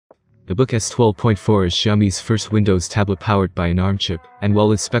The Book S12.4 is Xiaomi's first Windows tablet powered by an ARM chip, and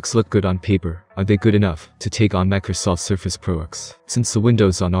while its specs look good on paper, are they good enough to take on Microsoft's Surface Pro X? Since the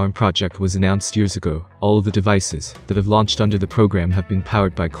Windows on ARM project was announced years ago, all of the devices that have launched under the program have been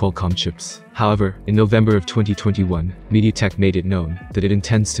powered by Qualcomm chips. However, in November of 2021, MediaTek made it known that it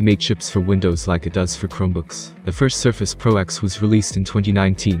intends to make chips for Windows like it does for Chromebooks. The first Surface Pro X was released in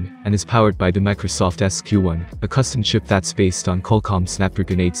 2019 and is powered by the Microsoft SQ1, a custom chip that's based on Qualcomm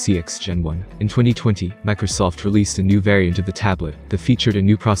Snapdragon 8CX Gen 1. In 2020, Microsoft released a new variant of the tablet that featured a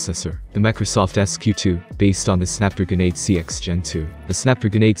new processor, the Microsoft SQ2, based on the Snapdragon 8CX Gen 2. The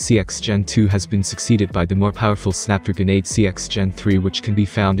Snapdragon 8CX Gen 2 has been succeeded by the more powerful Snapdragon 8CX Gen 3, which can be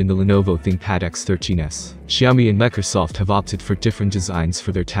found in the Lenovo ThinkPad X13s. Xiaomi and Microsoft have opted for different designs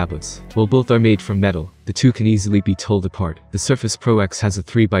for their tablets. While both are made from metal, the two can easily be told apart. The Surface Pro X has a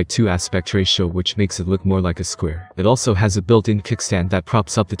 3:2 aspect ratio, which makes it look more like a square. It also has a built-in kickstand that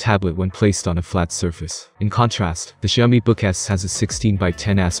props up the tablet when placed on a flat surface. In contrast, the Xiaomi Book S has a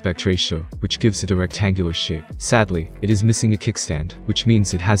 16:10 aspect ratio, which gives it a rectangular shape. Sadly, it is missing a kickstand, which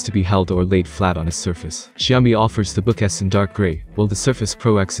means it has to be held or laid flat on a surface. Xiaomi offers the Book S in dark gray, while the Surface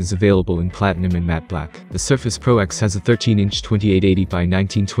Pro X is available in platinum and matte black. The Surface Pro X has a 13-inch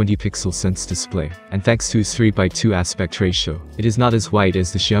 2880x1920 PixelSense display, and thanks to its 3:2 aspect ratio, it is not as wide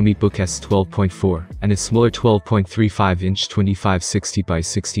as the Xiaomi Book S12.4, and a smaller 12.35-inch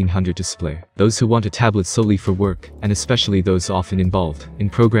 2560x1600 display. Those who want a tablet solely for work, and especially those often involved in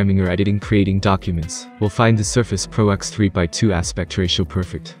programming or editing creating documents, will find the Surface Pro X 3:2 aspect ratio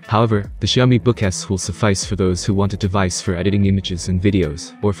perfect. However, the Xiaomi Book S will suffice for those who want a device for editing images and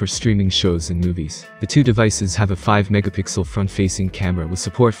videos, or for streaming shows and movies. The two devices have a 5-megapixel front-facing camera with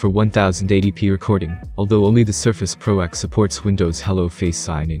support for 1080p recording, although only the Surface Pro X supports Windows Hello Face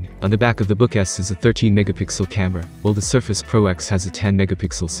sign-in. On the back of the Book S is a 13-megapixel camera, while the Surface Pro X has a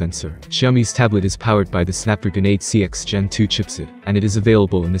 10-megapixel sensor. Xiaomi's tablet is powered by the Snapdragon 8CX Gen 2 chipset, and it is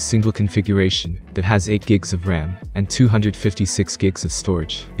available in a single configuration that has 8 GB of RAM and 256 GB of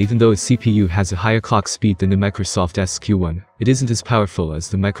storage. Even though its CPU has a higher clock speed than the Microsoft SQ1, it isn't as powerful as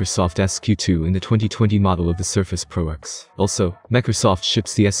the Microsoft SQ2 in the 2020 model of the Surface Pro X. Also, Microsoft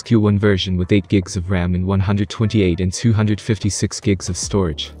ships the SQ1 version with 8 GB of RAM and 128 and 256 GB of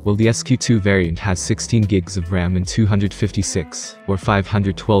storage, while the SQ2 variant has 16 GB of RAM and 256 or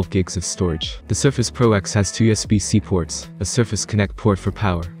 512 GB of storage. The Surface Pro X has 2 USB-C ports, a Surface Connect port for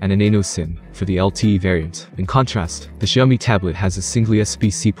power, and a nano SIM for the LTE variant. In contrast, the Xiaomi tablet has a single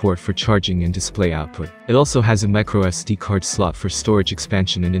USB-C port for charging and display output. It also has a micro SD card slot for storage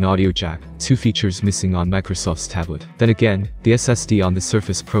expansion and an audio jack, two features missing on Microsoft's tablet. Then again, the SSD on the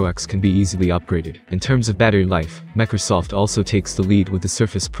Surface Pro X can be easily upgraded. In terms of battery life, Microsoft also takes the lead, with the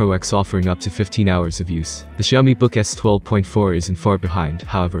Surface Pro X offering up to 15 hours of use. The Xiaomi Book S12.4 isn't far behind,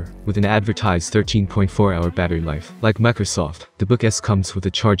 however, with an advertised 13.4-hour battery life. Like Microsoft, the Book S comes with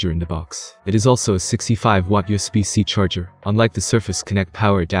a charger in the box. It is also a 65-watt USB-C charger, unlike the Surface Connect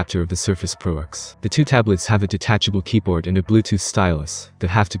power adapter of the Surface Pro X. The two tablets have a detachable keyboard and a Bluetooth stylus that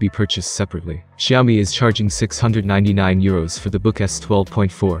have to be purchased separately. Xiaomi is charging €699 for the Book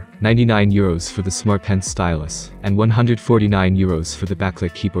S12.4, €99 for the Smart Pen stylus, and €149 for the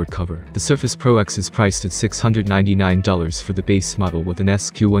backlit keyboard cover. The Surface Pro X is priced at $699 for the base model with an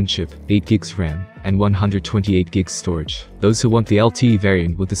SQ1 chip, 8 GB RAM, and 128 GB storage. Those who want the LTE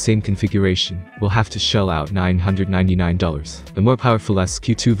variant with the same configuration will have to shell out $999. The more powerful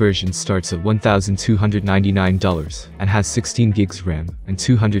SQ2 version starts at $1,299 and has 16 GB RAM and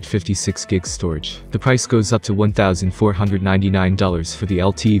 256 GB storage. The price goes up to $1,499 for the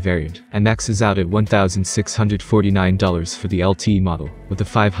LTE variant and maxes out at $1,649 for the LTE model with a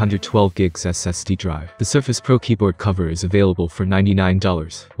 512 GB SSD drive. The Surface Pro keyboard cover is available for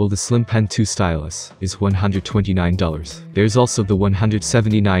 $99, while the Slim Pen 2 stylus is $129. There's also the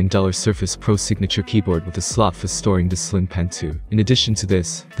 $179 Surface Pro Signature keyboard with a slot for storing the Slim Pen 2. In addition to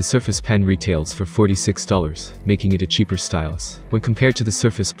this, the Surface Pen retails for $46, making it a cheaper stylus. When compared to the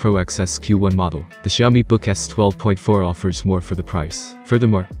Surface Pro X SQ1 model, the Xiaomi Book S12.4 offers more for the price.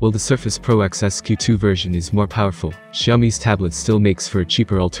 Furthermore, while the Surface Pro X SQ2 version is more powerful, Xiaomi's tablet still makes for a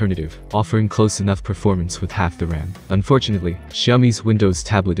cheaper alternative, offering close enough performance with half the RAM. Unfortunately, Xiaomi's Windows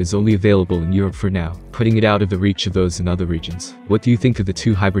tablet is only available in Europe for now, putting it out of the reach of those in other regions. What do you think of the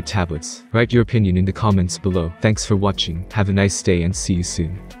two hybrid tablets? Write your opinion in the comments below. Thanks for watching, have a nice day and see you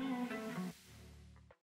soon.